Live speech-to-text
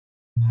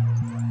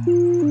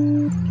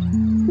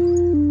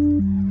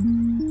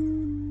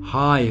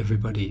Hi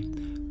everybody,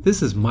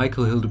 this is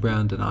Michael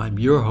Hildebrand and I'm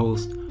your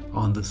host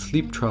on the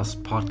Sleep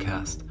Trust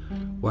podcast,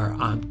 where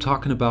I'm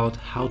talking about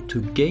how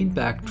to gain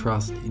back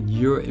trust in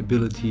your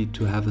ability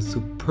to have a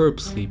superb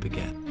sleep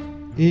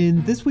again.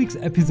 In this week's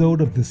episode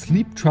of the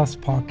Sleep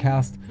Trust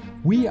podcast,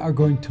 we are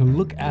going to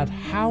look at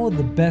how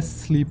the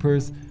best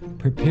sleepers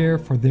prepare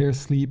for their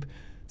sleep.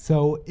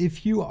 So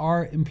if you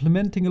are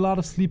implementing a lot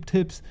of sleep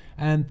tips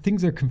and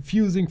things are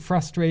confusing,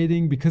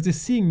 frustrating because you're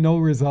seeing no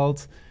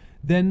results,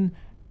 then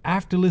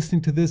after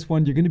listening to this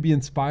one, you're going to be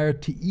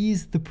inspired to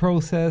ease the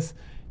process,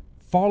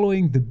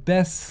 following the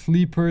best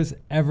sleepers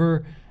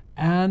ever,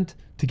 and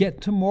to get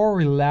to more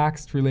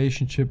relaxed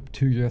relationship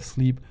to your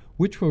sleep,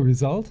 which will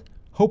result,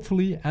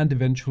 hopefully and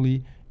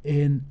eventually,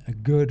 in a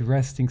good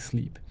resting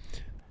sleep.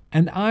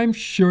 And I'm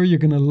sure you're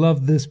going to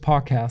love this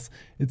podcast.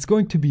 It's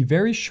going to be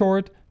very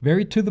short,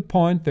 very to the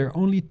point. There are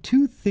only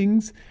two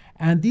things,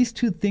 and these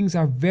two things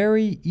are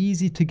very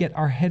easy to get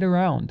our head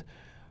around.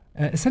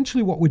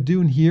 Essentially what we're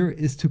doing here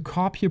is to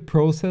copy a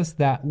process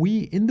that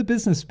we in the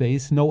business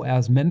space know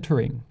as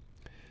mentoring.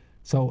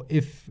 So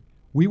if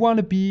we want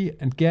to be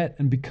and get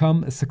and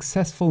become a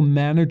successful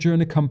manager in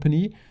a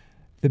company,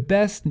 the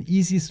best and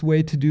easiest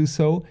way to do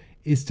so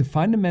is to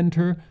find a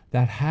mentor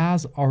that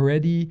has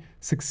already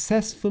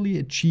successfully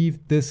achieved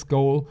this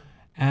goal,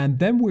 and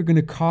then we're going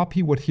to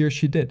copy what he or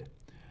she did.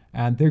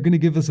 And they're going to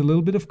give us a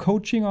little bit of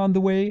coaching on the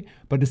way,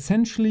 but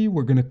essentially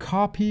we're going to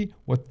copy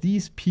what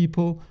these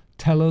people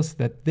tell us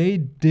that they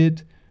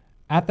did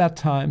at that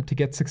time to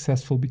get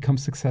successful, become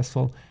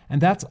successful.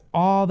 And that's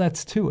all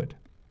that's to it.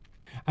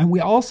 And we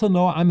also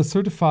know I'm a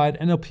certified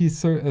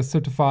NLP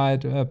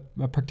certified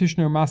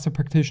practitioner, master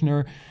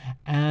practitioner.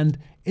 And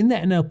in the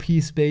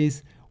NLP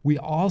space, we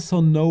also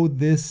know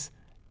this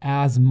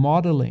as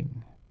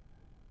modeling.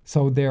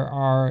 So there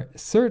are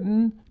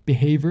certain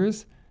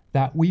behaviors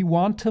that we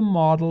want to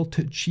model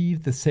to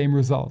achieve the same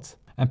results.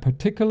 In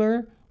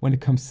particular, when it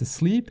comes to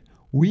sleep,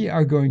 we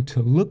are going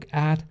to look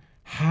at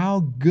how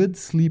good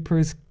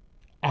sleepers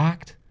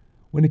act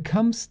when it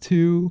comes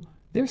to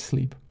their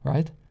sleep,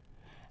 right?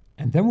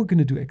 And then we're going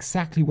to do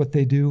exactly what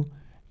they do,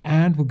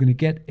 and we're going to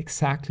get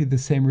exactly the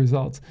same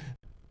results.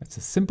 It's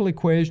a simple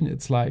equation.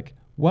 It's like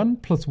 1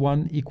 +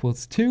 1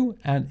 = 2.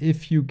 And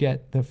if you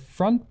get the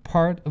front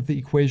part of the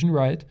equation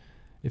right,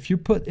 if you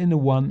put in a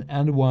 1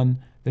 and a 1,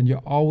 then you're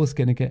always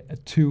going to get a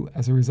 2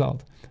 as a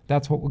result.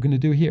 That's what we're going to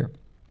do here.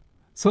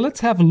 So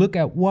let's have a look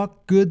at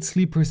what good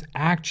sleepers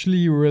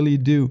actually really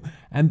do.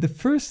 And the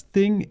first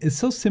thing is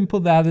so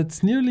simple that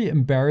it's nearly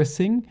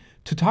embarrassing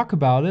to talk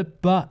about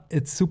it, but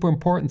it's super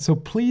important. So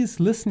please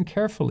listen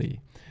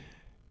carefully.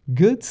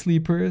 Good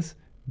sleepers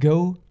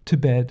go to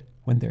bed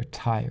when they're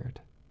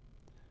tired.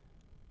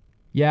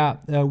 Yeah,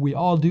 we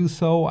all do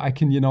so. I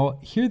can,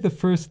 hear the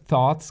first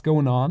thoughts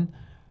going on,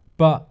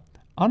 but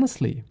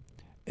honestly,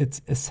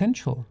 it's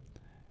essential.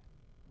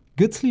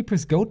 Good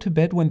sleepers go to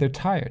bed when they're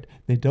tired.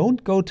 They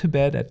don't go to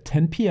bed at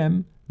 10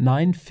 p.m.,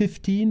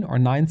 9:15 or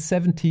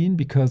 9:17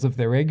 because of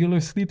their regular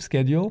sleep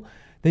schedule.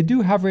 They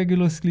do have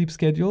regular sleep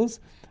schedules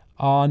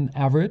on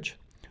average,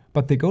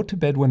 but they go to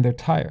bed when they're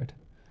tired.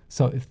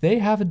 So if they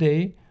have a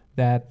day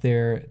that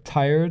they're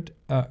tired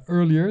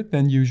earlier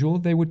than usual,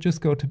 they would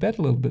just go to bed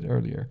a little bit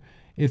earlier.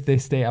 If they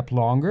stay up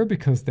longer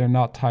because they're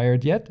not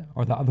tired yet,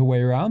 or the other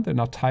way around, they're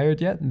not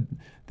tired yet, and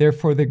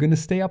therefore they're going to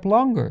stay up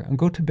longer and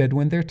go to bed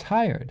when they're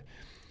tired.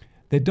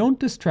 They don't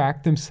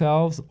distract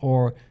themselves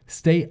or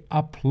stay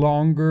up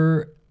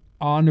longer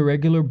on a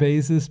regular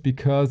basis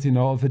because,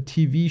 of a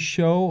TV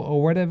show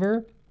or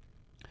whatever.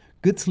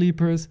 Good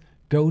sleepers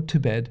go to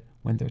bed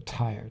when they're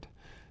tired.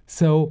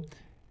 So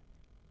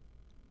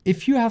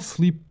if you have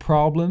sleep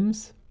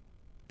problems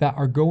that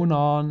are going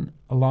on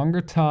a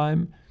longer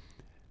time,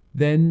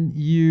 then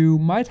you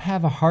might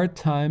have a hard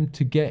time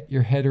to get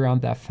your head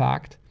around that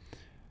fact,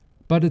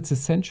 but it's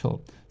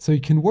essential. So you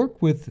can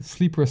work with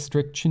sleep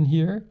restriction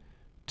here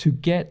to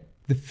get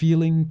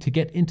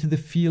into the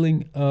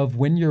feeling of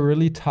when you're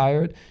really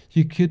tired.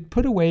 You could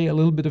put away a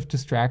little bit of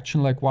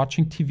distraction like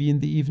watching TV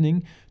in the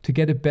evening to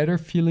get a better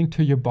feeling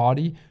to your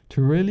body,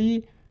 to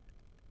really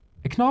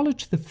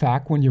acknowledge the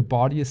fact when your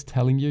body is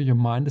telling you, your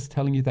mind is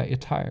telling you that you're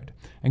tired.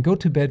 And go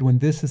to bed when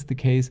this is the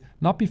case,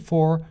 not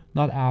before,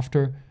 not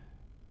after.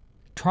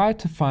 Try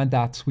to find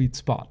that sweet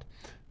spot.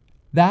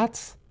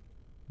 That's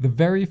the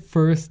very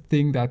first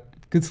thing that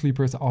good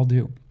sleepers all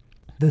do.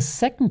 The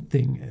second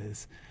thing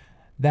is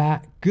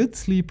that good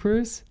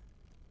sleepers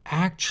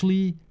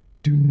actually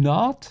do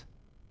not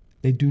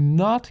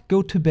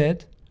go to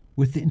bed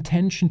with the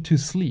intention to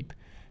sleep.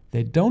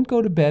 They don't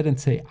go to bed and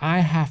say, I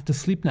have to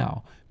sleep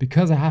now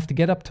because I have to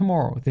get up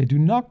tomorrow. They do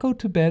not go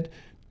to bed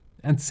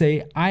and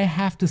say, I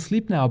have to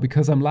sleep now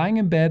because I'm lying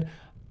in bed,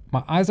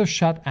 my eyes are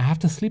shut, I have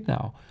to sleep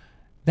now.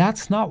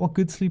 That's not what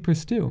good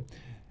sleepers do.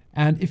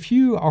 And if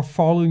you are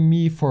following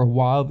me for a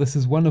while, this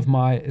is one of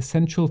my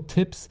essential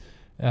tips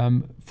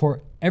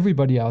for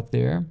everybody out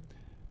there.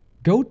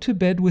 Go to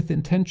bed with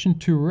intention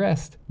to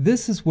rest.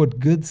 This is what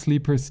good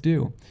sleepers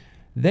do.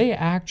 They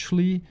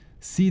actually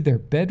see their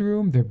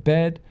bedroom, their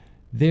bed,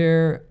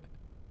 their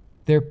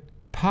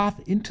path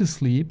into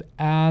sleep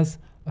as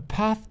a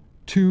path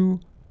to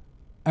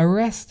a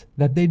rest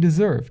that they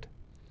deserved.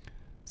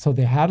 So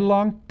they had a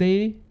long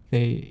day.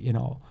 They,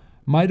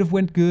 might have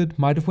went good,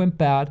 might have went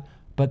bad,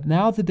 but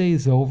now the day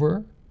is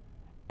over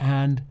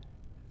and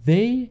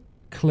they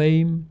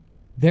claim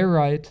their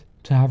right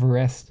to have a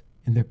rest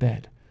in their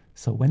bed.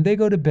 So when they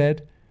go to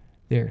bed,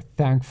 they're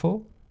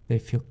thankful. They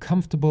feel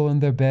comfortable in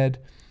their bed.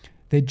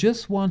 They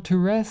just want to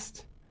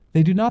rest.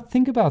 They do not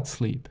think about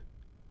sleep.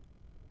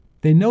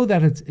 They know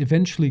that it's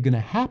eventually going to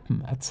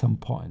happen at some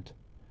point,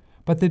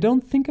 but they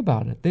don't think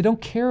about it. They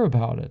don't care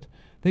about it.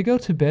 They go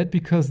to bed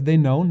because they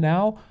know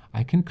now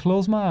I can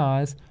close my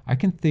eyes. I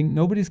can think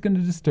nobody's going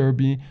to disturb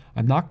me.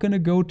 I'm not going to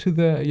go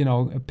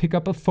to pick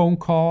up a phone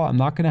call. I'm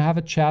not going to have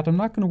a chat. I'm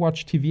not going to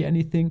watch TV,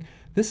 anything.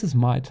 This is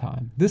my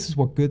time. This is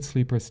what good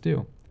sleepers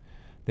do.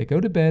 They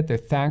go to bed. They're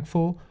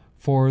thankful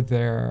for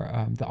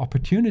their the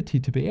opportunity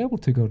to be able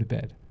to go to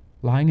bed,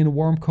 lying in a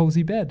warm,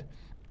 cozy bed.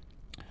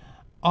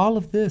 All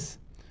of this.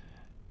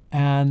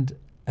 And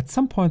at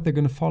some point, they're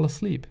going to fall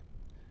asleep.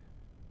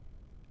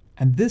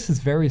 And this is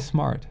very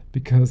smart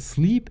because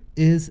sleep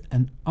is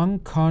an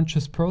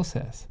unconscious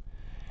process.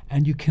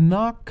 And you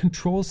cannot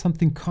control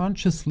something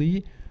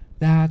consciously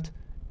that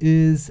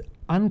is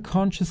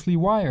unconsciously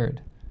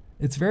wired.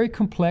 It's very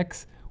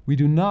complex. We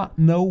do not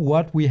know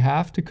what we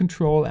have to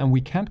control, and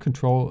we can't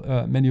control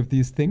many of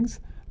these things.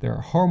 There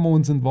are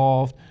hormones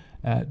involved,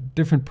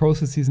 different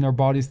processes in our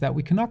bodies that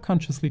we cannot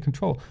consciously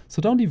control.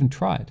 So don't even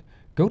try it.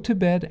 Go to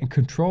bed and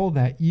control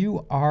that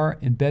you are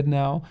in bed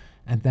now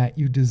and that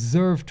you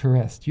deserve to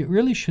rest. You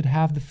really should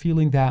have the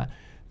feeling that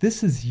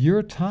this is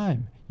your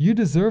time. You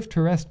deserve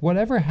to rest.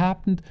 Whatever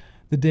happened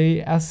the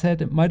day, as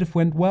said, it might have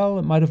went well,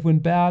 it might have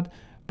went bad,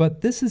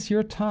 but this is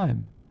your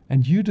time.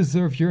 And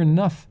you're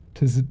enough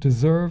to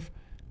deserve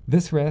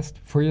this rest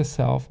for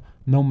yourself,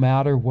 no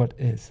matter what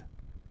is.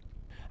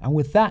 And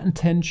with that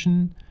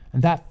intention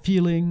and that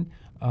feeling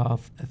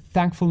of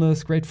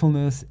thankfulness,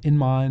 gratefulness in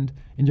mind,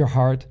 in your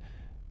heart,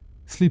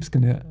 sleep's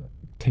going to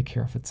take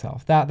care of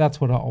itself. That's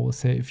what I always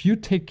say. If you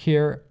take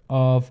care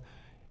of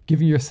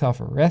giving yourself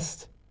a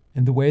rest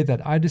in the way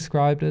that I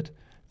described it,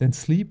 then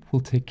sleep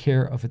will take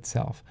care of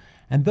itself.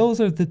 And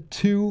those are the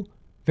two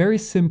very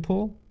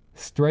simple,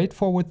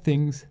 straightforward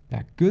things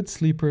that good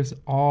sleepers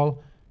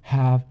all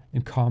have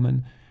in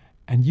common.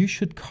 And you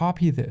should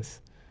copy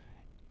this.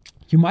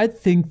 You might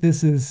think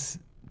this is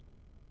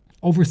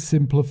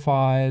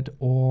oversimplified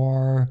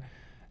or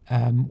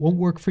won't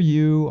work for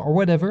you or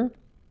whatever.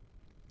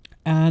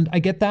 And I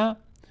get that.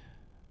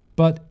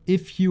 But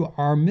if you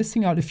are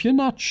missing out, if you're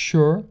not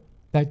sure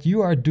that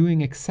you are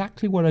doing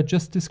exactly what I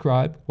just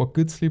described, what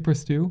good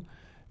sleepers do,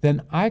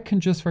 then I can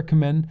just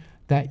recommend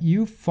that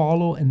you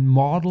follow and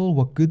model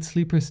what good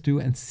sleepers do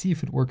and see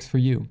if it works for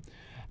you.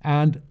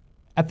 And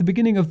at the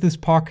beginning of this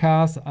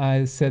podcast,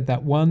 I said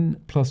that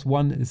 1 +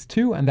 1 is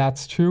 2, and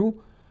that's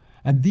true.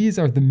 And these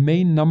are the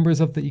main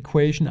numbers of the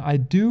equation. I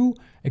do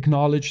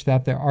acknowledge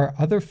that there are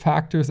other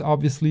factors,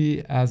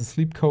 obviously, as a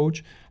sleep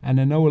coach,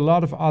 and I know a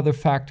lot of other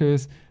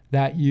factors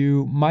that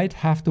you might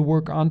have to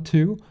work on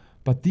too,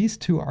 but these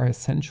two are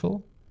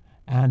essential.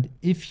 And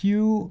if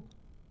you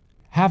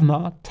have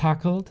not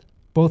tackled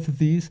both of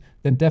these,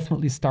 then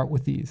definitely start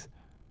with these.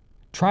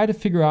 Try to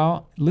figure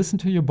out, listen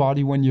to your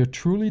body when you're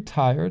truly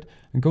tired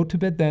and go to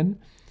bed then.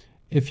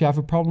 If you have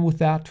a problem with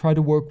that, try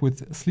to work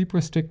with sleep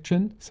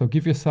restriction. So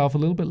give yourself a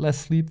little bit less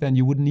sleep than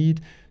you would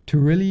need to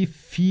really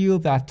feel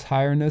that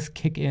tiredness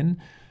kick in.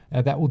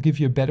 That will give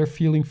you a better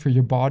feeling for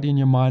your body and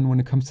your mind when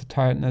it comes to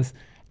tiredness.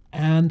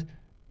 And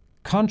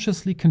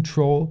consciously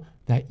control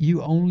that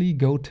you only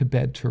go to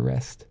bed to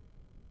rest.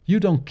 You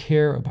don't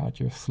care about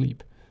your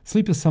sleep.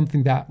 Sleep is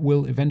something that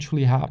will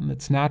eventually happen.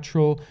 It's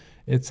natural.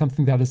 It's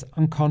something that is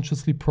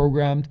unconsciously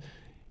programmed.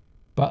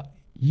 But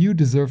you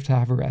deserve to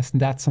have a rest.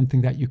 And that's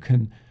something that you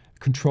can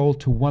control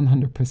to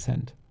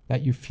 100%.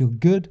 That you feel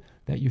good,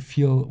 that you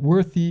feel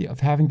worthy of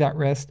having that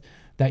rest,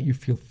 that you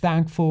feel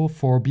thankful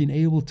for being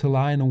able to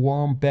lie in a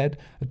warm bed.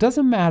 It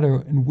doesn't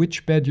matter in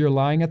which bed you're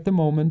lying at the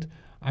moment.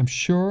 I'm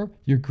sure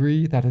you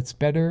agree that it's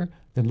better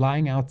than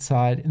lying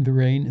outside in the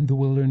rain in the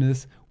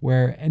wilderness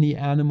where any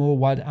animal,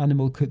 wild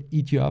animal, could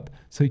eat you up.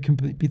 So you can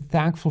be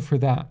thankful for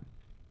that.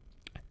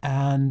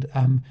 And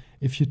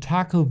if you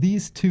tackle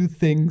these two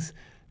things,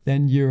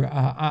 then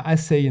I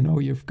say,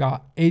 you've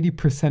got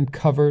 80%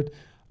 covered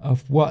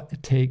of what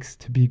it takes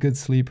to be a good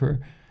sleeper.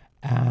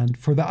 And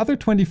for the other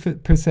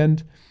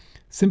 20%,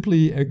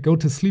 simply go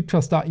to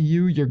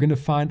sleeptrust.eu. You're going to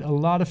find a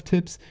lot of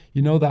tips.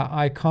 You know that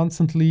I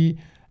constantly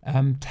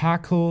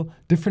tackle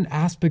different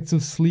aspects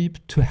of sleep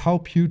to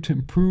help you to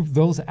improve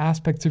those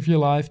aspects of your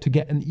life, to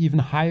get an even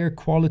higher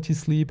quality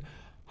sleep,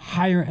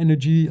 higher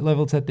energy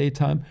levels at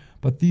daytime.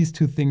 But these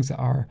two things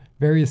are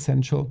very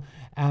essential.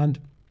 And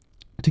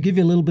to give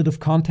you a little bit of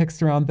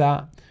context around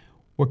that,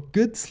 what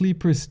good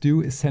sleepers do,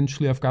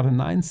 essentially, I've got a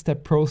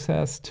 9-step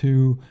process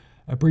to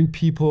bring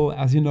people,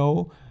 as you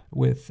know,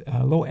 with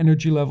low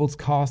energy levels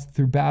caused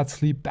through bad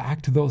sleep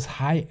back to those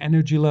high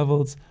energy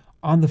levels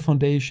on the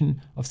foundation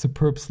of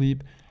superb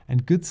sleep.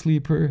 And good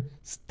sleepers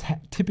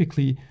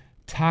typically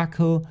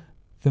tackle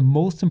the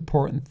most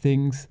important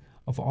things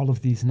of all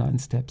of these 9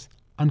 steps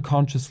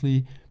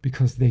unconsciously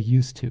because they're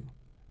used to.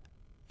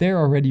 They're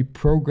already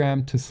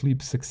programmed to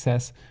sleep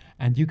success,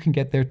 and you can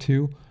get there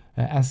too.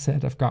 As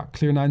said, I've got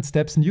clear 9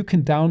 steps, and you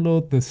can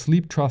download the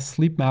Sleep Trust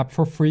Sleep Map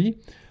for free.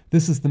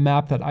 This is the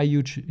map that I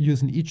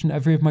use in each and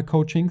every of my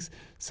coachings.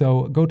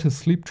 So go to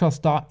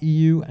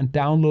sleeptrust.eu and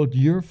download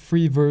your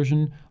free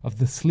version of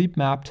the sleep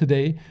map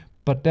today.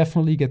 But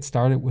definitely get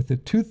started with the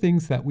 2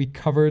 things that we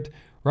covered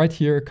right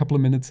here a couple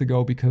of minutes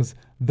ago, because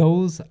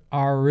those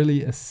are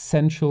really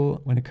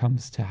essential when it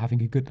comes to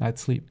having a good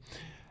night's sleep.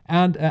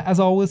 And as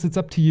always, it's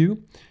up to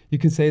you. You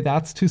can say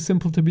that's too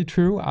simple to be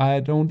true. I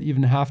don't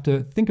even have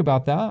to think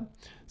about that.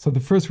 So the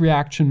first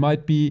reaction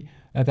might be,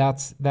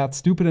 that's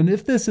stupid. And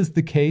if this is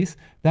the case,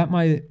 that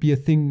might be a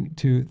thing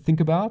to think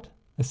about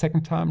a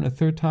second time and a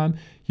third time.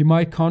 You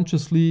might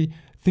consciously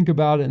think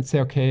about it and say,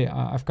 okay,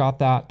 I've got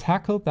that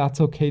tackled. That's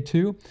okay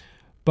too.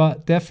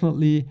 But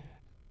definitely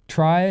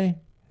try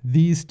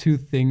these 2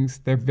 things.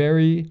 They're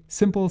very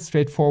simple,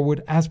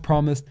 straightforward, as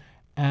promised,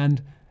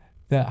 and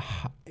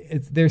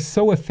they're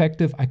so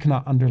effective. I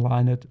cannot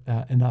underline it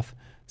enough.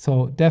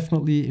 So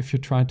definitely, if you're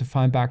trying to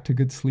find back to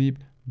good sleep,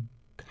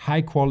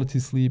 high quality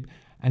sleep,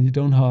 and you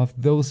don't have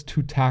those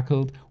 2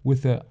 tackled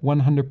with a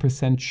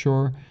 100%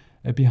 sure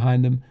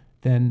behind them,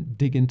 then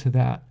dig into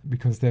that,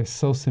 because they're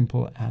so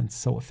simple and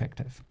so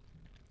effective.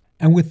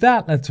 And with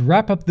that, let's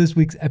wrap up this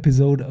week's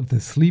episode of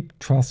the Sleep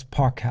Trust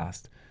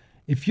Podcast.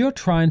 If you're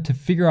trying to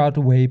figure out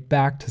a way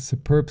back to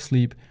superb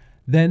sleep,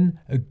 then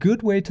a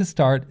good way to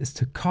start is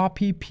to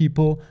copy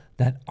people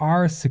that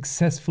are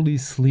successfully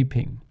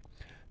sleeping.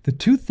 The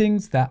 2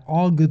 things that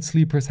all good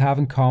sleepers have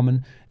in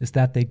common is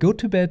that they go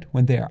to bed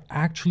when they are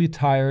actually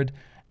tired,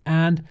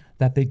 and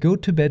that they go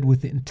to bed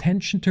with the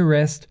intention to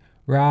rest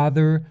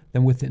rather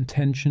than with the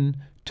intention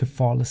to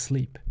fall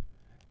asleep.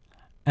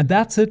 And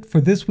that's it for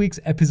this week's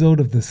episode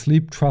of the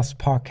Sleep Trust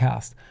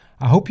Podcast.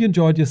 I hope you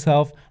enjoyed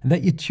yourself and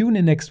that you tune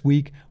in next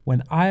week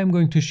when I am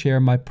going to share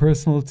my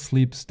personal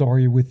sleep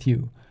story with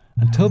you.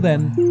 Until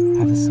then,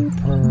 have a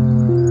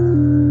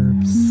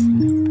superb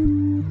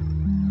sleep.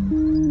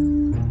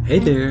 Hey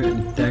there,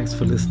 and thanks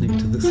for listening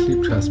to the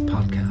Sleep Trust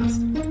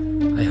Podcast.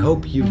 I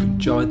hope you've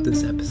enjoyed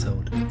this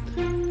episode.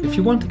 If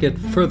you want to get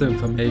further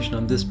information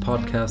on this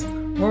podcast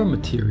or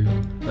material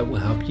that will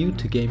help you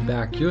to gain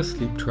back your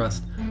sleep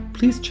trust,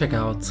 please check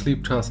out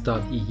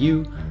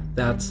sleeptrust.eu.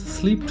 That's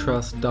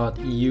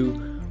sleeptrust.eu,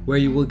 where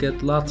you will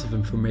get lots of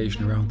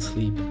information around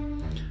sleep.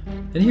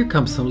 And here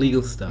comes some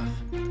legal stuff.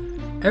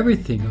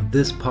 Everything on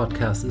this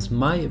podcast is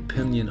my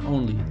opinion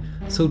only,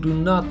 so do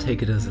not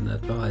take it as an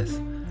advice,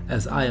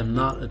 as I am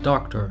not a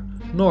doctor,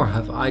 nor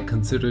have I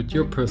considered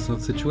your personal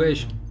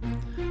situation.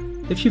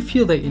 If you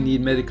feel that you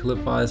need medical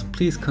advice,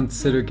 please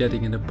consider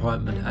getting an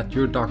appointment at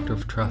your doctor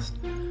of trust.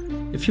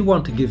 If you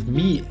want to give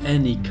me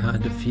any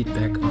kind of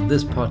feedback on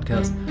this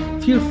podcast,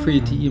 feel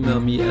free to email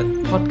me at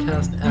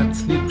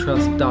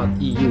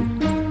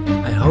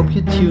podcast@sleeptrust.eu. I hope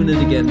you tune in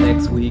again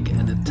next week,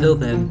 and until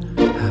then,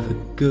 have a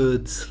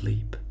good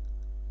sleep.